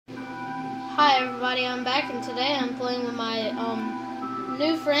Hi everybody, I'm back and today I'm playing with my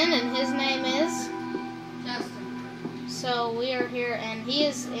new friend and his name is Justin. So we are here and he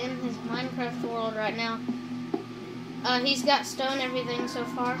is in his Minecraft world right now. He's got stone everything so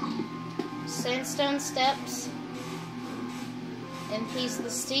far. Sandstone steps. And he's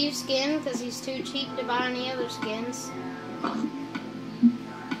the Steve skin because he's too cheap to buy any other skins.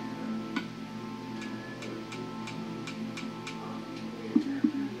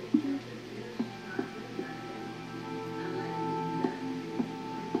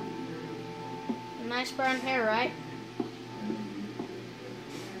 Nice brown hair, right?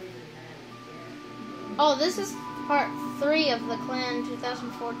 Oh, this is part 3 of the Clan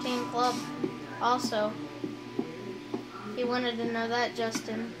 2014 club also. If you wanted to know that,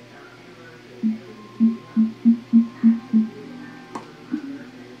 Justin.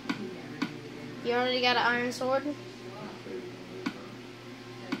 You already got an iron sword?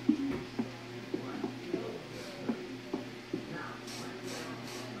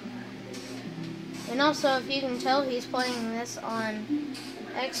 And also, if you can tell, he's playing this on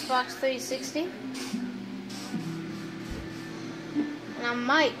Xbox 360. And I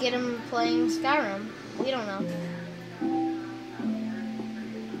might get him playing Skyrim. We don't know.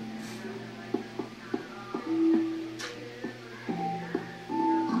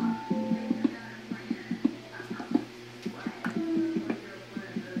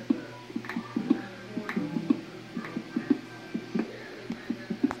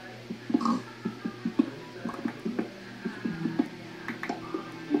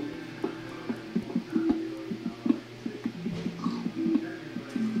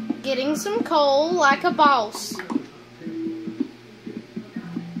 Getting some coal like a boss.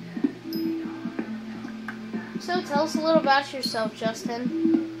 So tell us a little about yourself,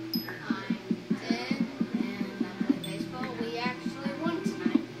 Justin. I'm 10 and I play baseball. We actually won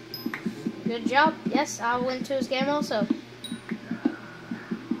tonight. Good job. Yes, I went to his game also.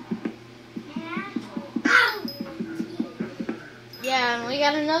 Yeah, and we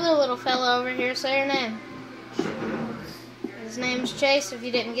got another little fella over here. Say your name. His name's Chase, if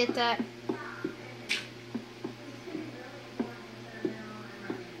you didn't get that.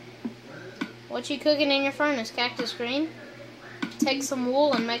 What you cooking in your furnace? Cactus green? Take some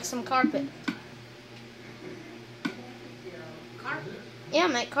wool and make some carpet. Carpet? Yeah,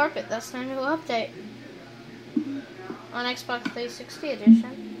 make carpet. That's the new update. On Xbox 360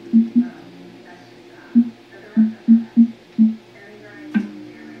 edition.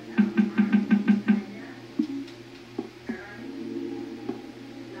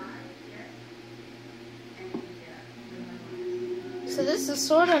 So this is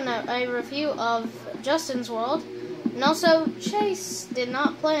sort of a review of Justin's world. And also, Chase did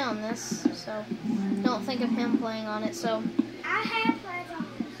not play on this, so don't think of him playing on it. So I have played on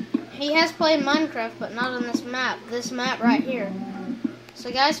this. he has played Minecraft, but not on this map right here.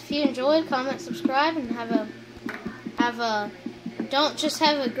 So guys, if you enjoyed, comment, subscribe, and don't just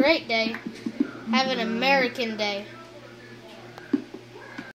have a great day, have an American day.